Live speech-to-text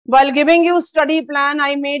While giving you study plan,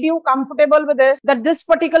 I made you comfortable with this, that this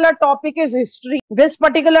particular topic is history. This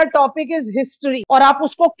particular topic is history. और आप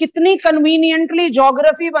उसको कितनी conveniently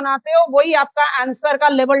geography बनाते हो, वही आपका आंसर का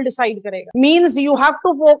लेवल डिसाइड करेगा. Means you have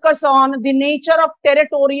to focus on the nature of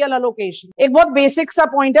territorial allocation. एक बहुत बेसिक सा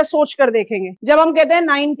पॉइंट है, सोच कर देखेंगे. जब हम कहते हैं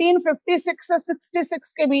 1956 से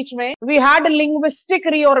 66 के बीच में we had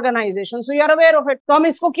linguistic reorganization. So you are aware of it. तो हम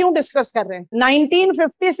इसको क्यों डिस्कस कर रहे हैं?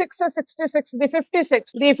 1956 से 66, the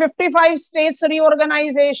 56, the 55 States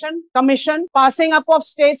Reorganization Commission, passing up of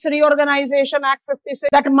States Reorganization Act 56,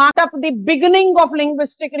 that marked up the beginning of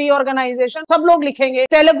linguistic reorganization. सब लोग लिखेंगे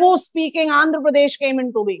Telugu speaking Andhra Pradesh came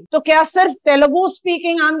into being. तो क्या सिर्फ तेलुगु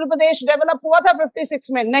speaking आंध्र प्रदेश डेवलप हुआ था 56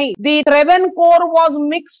 में? नहीं. The Travancore was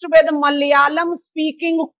mixed with Malayalam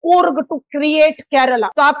speaking Coorg to create Kerala.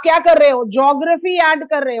 तो आप क्या कर रहे हो? Geography ऐड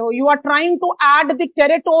कर रहे हो. You are trying to add the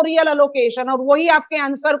territorial allocation, और वही आपके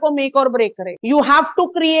आंसर को मेक और ब्रेक करे. You have to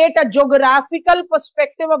create a geographical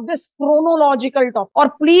perspective of this chronological topic, or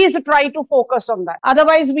please try to focus on that.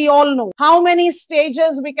 Otherwise, we all know how many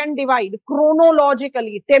stages we can divide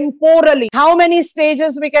chronologically, temporally. How many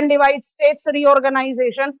stages we can divide states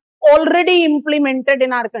reorganization already implemented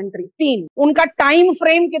in our country? 3. उनका time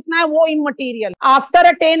frame कितना है वो immaterial.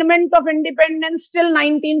 After attainment of independence till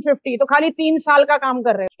 1950, तो खाली 3 साल का काम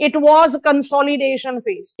कर रहे हैं. It was consolidation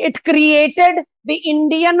phase. It created the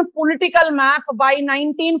Indian political map by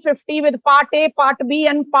 1950 with part A, part B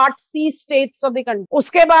and part C states of the country.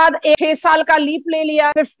 उसके बाद 6 साल का लीप ले लिया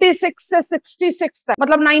 56 से 66 तक,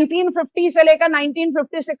 मतलब 1950 से लेकर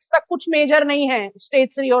 1956 तक कुछ मेजर नहीं है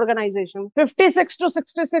states reorganisation. 56 to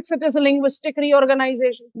 66 it is linguistic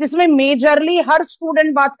reorganisation, जिसमें मेजरली हर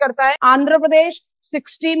स्टूडेंट बात करता है आंध्र प्रदेश,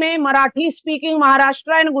 60 में Marathi speaking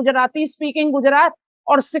Maharashtra and Gujarati speaking Gujarat,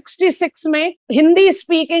 और 66 में Hindi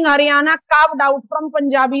speaking Haryana carved out from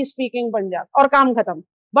Punjabi speaking Punjab, और काम खत्म.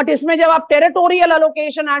 बट इसमें जब आप टेरिटोरियल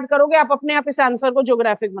एलोकेशन ऐड करोगे, आप अपने आप इस आंसर को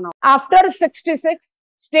ज्योग्राफिक बनाओ. After 66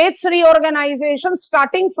 states reorganisation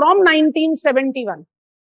starting from 1971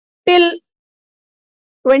 till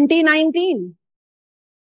 2019,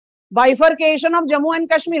 bifurcation of Jammu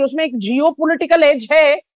and Kashmir. उसमें एक जियो पोलिटिकल एज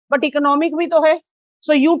है, बट इकोनॉमिक भी तो है.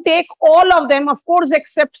 So you take all of them, of course,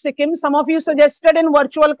 except Sikkim. Some of you suggested in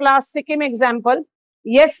virtual class Sikkim example.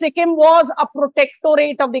 Yes, Sikkim was a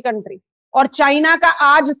protectorate of the country. और China का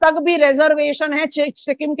आज तक भी reservation है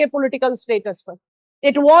सिक्किम के political status पर.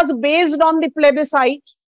 It was based on the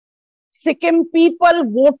plebiscite. Sikkim people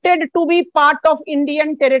voted to be part of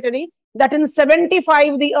Indian territory. That in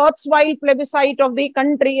 75, the erstwhile plebiscite of the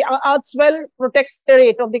country, erstwhile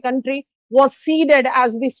protectorate of the country was ceded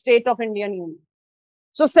as the state of Indian Union.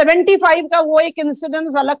 So 75 का वो एक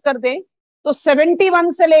incidence अलग कर दे, तो 71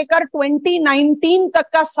 से लेकर 2019 तक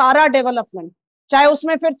का सारा डेवलपमेंट, चाहे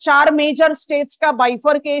उसमें फिर 4 मेजर स्टेट्स का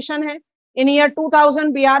बाइफर्केशन है. इन ईयर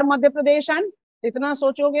 2000 बिहार, मध्य प्रदेश एंड, इतना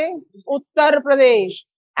सोचोगे, Uttar Pradesh.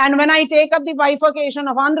 And when I take up the bifurcation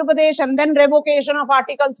of Andhra Pradesh and then revocation of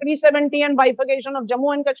article 370 and bifurcation of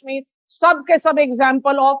Jammu and Kashmir, सब के सब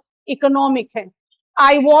एग्जाम्पल ऑफ इकोनॉमिक है.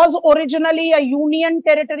 I was originally a union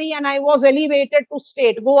territory and I was elevated to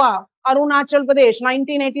state. Goa, Arunachal Pradesh,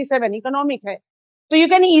 1987, economic है. So you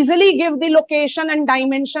can easily give the location and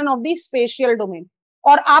dimension of the spatial domain.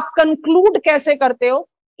 और आप conclude कैसे करते हो?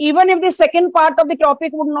 Even if the second part of the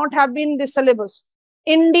topic would not have been the syllabus.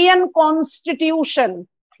 Indian Constitution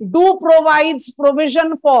do provides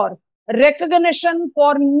provision for recognition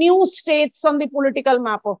for new states on the political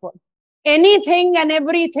map of world. Anything and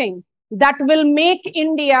everything that will make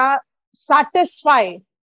India satisfy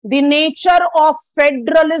the nature of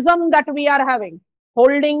federalism that we are having,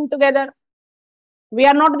 holding together. We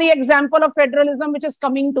are not the example of federalism which is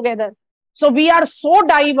coming together. So we are so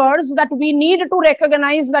diverse that we need to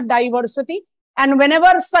recognize that diversity. And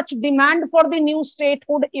whenever such demand for the new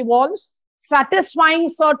statehood evolves, satisfying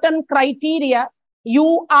certain criteria,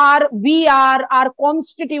 our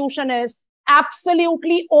constitution is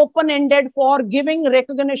absolutely open-ended for giving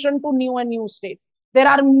recognition to new state. There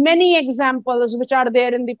are many examples which are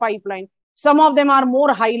there in the pipeline. Some of them are more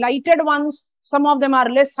highlighted ones, some of them are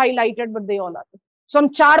less highlighted, but they all are. So हम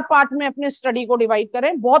 4 part में अपने study को divide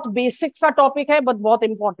करें. बहुत basic सा topic है, but बहुत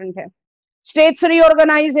important है. States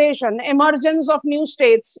reorganisation, emergence of new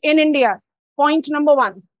states in India. Point number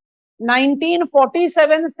 1,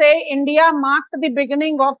 1947 से India marked the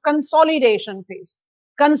beginning of consolidation phase.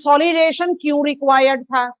 Consolidation क्यों रिक्वायर्ड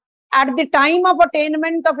था? At the time of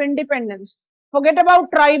attainment of independence, forget about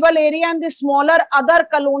tribal area and the smaller other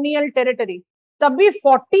colonial territory, तब भी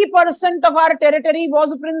 40% of our territory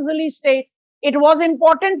was princely state. It was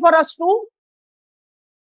important for us to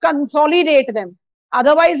consolidate them.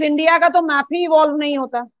 Otherwise India का तो map ही evolve नहीं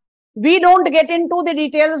होता. We don't get into the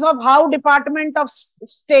details of how Department of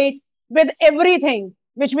State with everything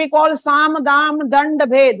which we call Sam, Dam, Dand,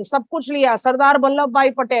 Bhed, सब कुछ लिया सरदार वल्लभ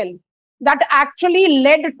भाई Patel, that actually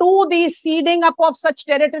led to the seeding up of such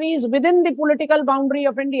territories within the political boundary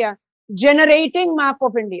of India, generating map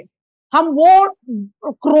of India. हम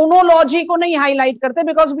वो chronology को नहीं highlight करते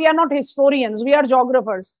because we are not historians, we are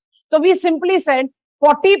geographers. So we simply said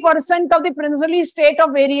 40% of the princely state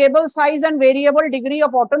of variable size and variable degree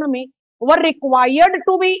of autonomy were required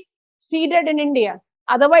to be seeded in India.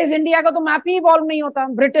 Otherwise, India का तो map ही evolve नहीं होता.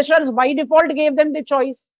 Britishers by default gave them the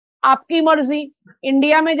choice. आपकी मर्जी,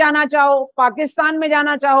 India में जाना चाहो, पाकिस्तान में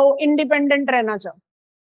जाना चाहो, इंडिपेंडेंट रहना चाहो.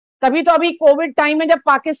 तभी तो अभी कोविड टाइम में जब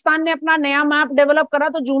पाकिस्तान ने अपना नया मैप डेवलप करा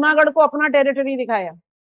तो जूनागढ़ को अपना टेरिटरी दिखाया.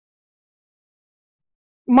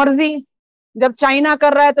 मर्जी, जब चाइना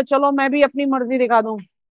कर रहा है तो चलो मैं भी अपनी मर्जी दिखा दूं.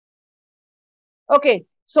 Okay,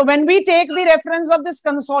 so when we take the reference of this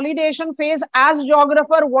consolidation phase as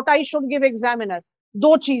geographer, what I should give examiner?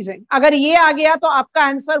 दो चीजें. अगर ये आ गया तो आपका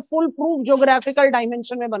answer full proof geographical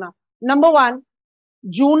dimension में बना. Number one,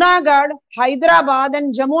 Junagadh, Hyderabad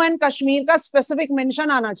and Jammu and Kashmir का स्पेसिफिक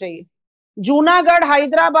मेंशन आना चाहिए. जूनागढ़,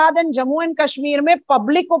 हैदराबाद एंड जम्मू एंड कश्मीर में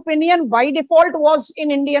public opinion by default was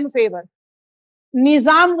in Indian favour.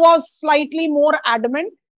 Nizam was slightly more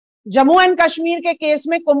adamant. Jammu and Kashmir के केस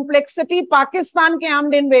में कॉम्प्लेक्सिटी पाकिस्तान के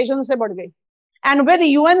आर्म्ड इन्वेजन से बढ़ गई. And with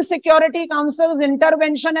UN Security Council's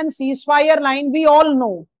intervention and ceasefire line, we all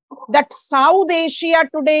know that South Asia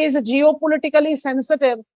today is geopolitically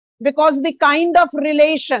sensitive because the kind of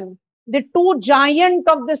relation the two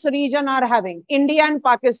giants of this region are having, India and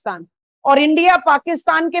Pakistan. और India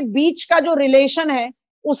Pakistan के बीच का जो relation है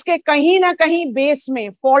उसके कहीं ना कहीं base में,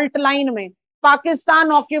 फॉल्ट लाइन में,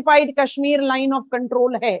 Pakistan occupied Kashmir line of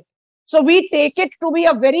control है. So we take it to be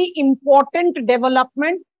a very important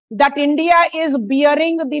development that India is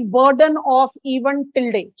bearing the burden of even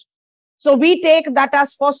till date. So we take that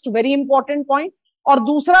as first very important point. और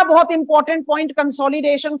दूसरा बहुत important point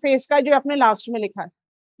consolidation phase का जो आपने last में लिखा है.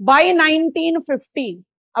 By 1950,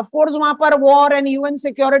 of course वहां पर war and UN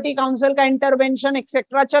Security Council का intervention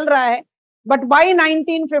etc. चल रहा है. But by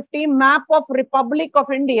 1950 map of Republic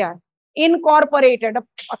of India incorporated,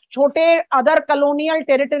 छोटे other colonial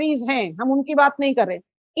territories हैं, हम उनकी बात नहीं कर रहे.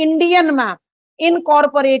 Indian map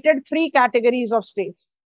incorporated 3 categories of states.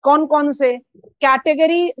 कौन कौन से?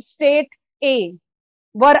 Category state A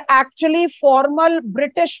were actually formal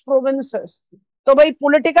British provinces. तो भाई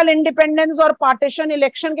political independence और partition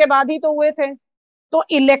election के बाद ही तो हुए थे. तो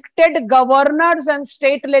elected governors and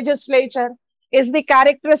state legislature is the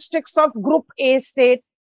characteristics of Group A state.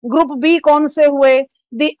 Group B कौन से हुए?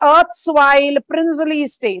 The erstwhile princely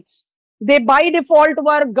states. They by default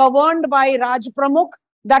were governed by Raj Pramukh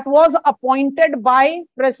that was appointed by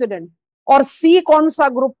president. और C कौन सा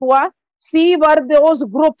group हुआ? C were those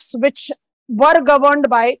groups which were governed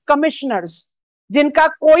by commissioners, जिनका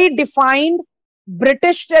कोई defined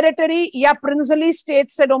British territory या princely state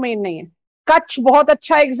से domain नहीं है. कच्छ बहुत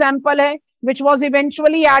अच्छा एग्जाम्पल है, which was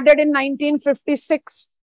eventually added in 1956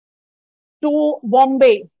 to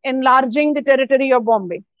Bombay, enlarging the territory of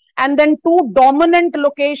Bombay. And then 2 dominant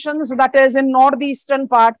locations, that is in northeastern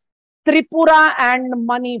part, Tripura and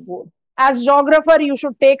Manipur. As geographer, you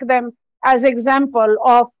should take them as example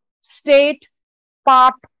of state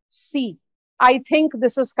part C. I think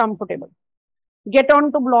this is comfortable. Get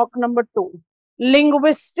on to block number 2.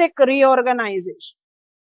 Linguistic reorganization.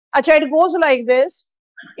 Acha, it goes like this.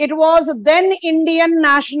 It was then Indian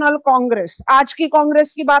National Congress. आज की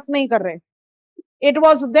कांग्रेस की बात नहीं कर रहे. It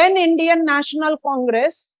was then Indian National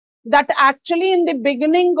Congress that actually in the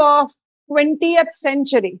beginning of 20th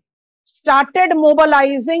century started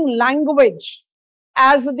mobilizing language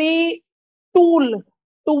as the tool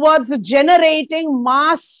towards generating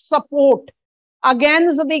mass support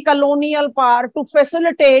against the colonial power to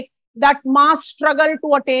facilitate that mass struggle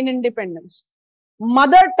to attain independence.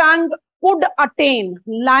 Mother tongue could attain,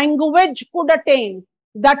 language could attain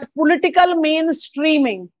that political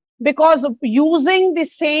mainstreaming because of using the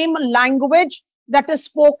same language that is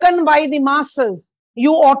spoken by the masses,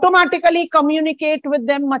 you automatically communicate with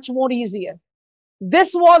them much more easier.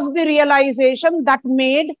 This was the realization that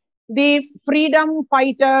made the freedom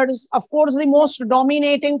fighters, of course, the most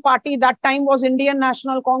dominating party that time was Indian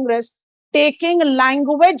National Congress, taking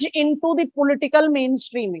language into the political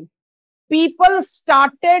mainstreaming. People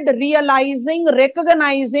started realizing,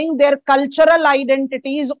 recognizing their cultural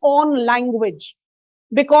identities on language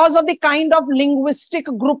because of the kind of linguistic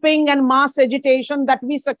grouping and mass agitation that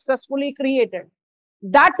we successfully created.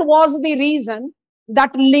 That was the reason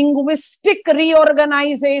that linguistic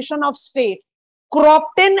reorganization of state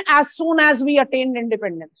cropped in as soon as we attained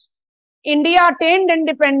independence. India attained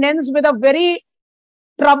independence with a very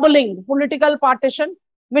troubling political partition,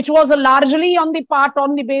 which was largely on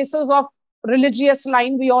the basis of religious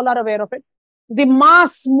line. We all are aware of it. The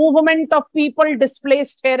mass movement of people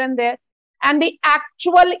displaced here and there, and the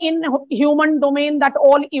actual inhuman domain that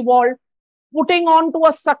all evolved, putting on to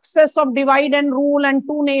a success of divide and rule and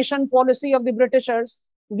two-nation policy of the Britishers.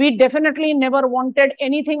 We definitely never wanted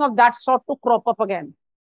anything of that sort to crop up again.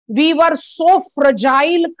 We were so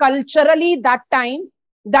fragile culturally that time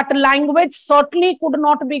that language certainly could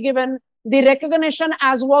not be given the recognition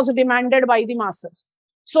as was demanded by the masses.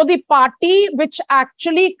 So the party which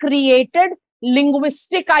actually created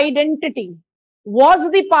linguistic identity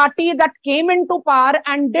was the party that came into power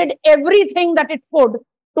and did everything that it could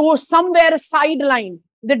to somewhere sideline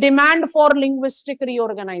the demand for linguistic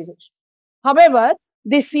reorganization. However,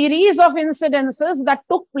 the series of incidences that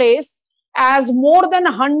took place as more than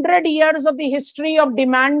 100 years of the history of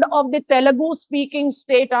demand of the Telugu-speaking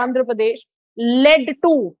state Andhra Pradesh led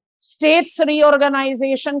to States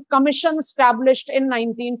Reorganization Commission established in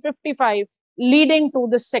 1955, leading to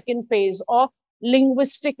the second phase of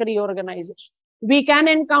linguistic reorganization. We can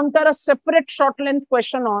encounter a separate short-length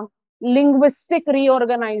question on linguistic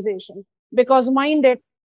reorganization, because mind it,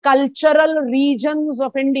 cultural regions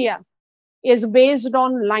of India is based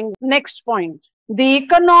on language. Next point. The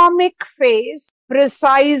economic phase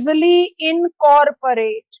precisely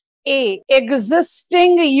incorporate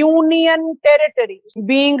existing union territories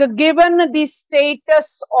being given the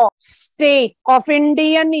status of state of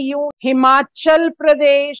Indian Union. Himachal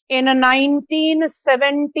Pradesh in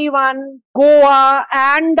 1971, Goa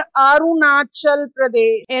and Arunachal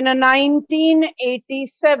Pradesh in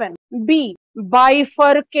 1987. B.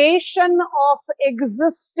 Bifurcation of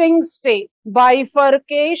existing states.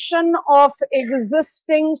 Bifurcation of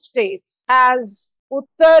existing states as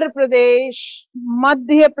Uttar Pradesh,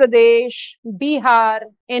 Madhya Pradesh, Bihar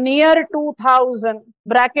in year 2000,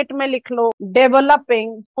 bracket mein likh lo,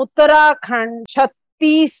 developing Uttarakhand,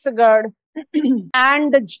 Chhattisgarh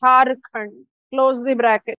and Jharkhand, close the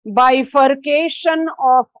bracket. Bifurcation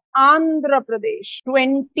of Andhra Pradesh,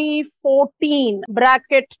 2014,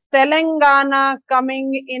 bracket Telangana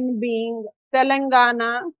coming in being,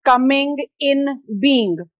 Telangana coming in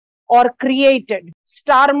being or created.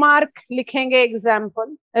 Star mark likhenge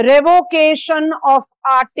example. Revocation of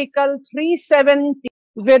Article 370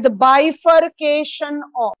 with bifurcation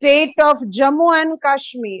of state of Jammu and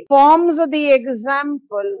Kashmir forms the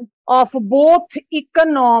example of both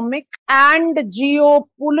economic and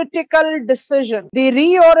geopolitical decision. The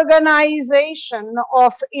reorganization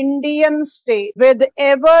of Indian state with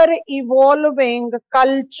ever-evolving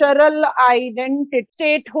cultural identity,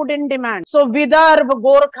 statehood in demand. So Vidarbha,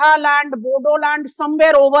 Gorkhaland, Bodoland,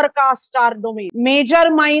 somewhere overcast our domain.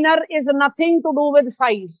 Major minor is nothing to do with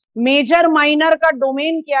size. Major minor ka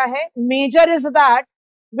domain kya hai? Major is that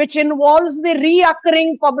which involves the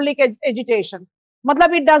reoccurring public agitation.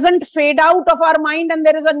 मतलब it doesn't fade out of our mind and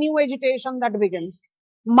there is a new agitation that begins.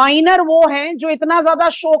 Minor वो हैं जो इतना ज़्यादा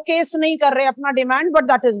showcase नहीं कर रहे अपना demand, but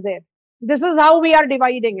that is there. This is how we are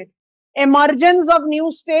dividing it. Emergence of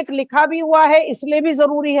new state लिखा भी हुआ है, इसलिए भी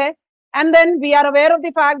ज़रूरी है. And then we are aware of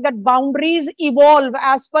the fact that boundaries evolve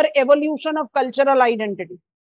as per evolution of cultural identity.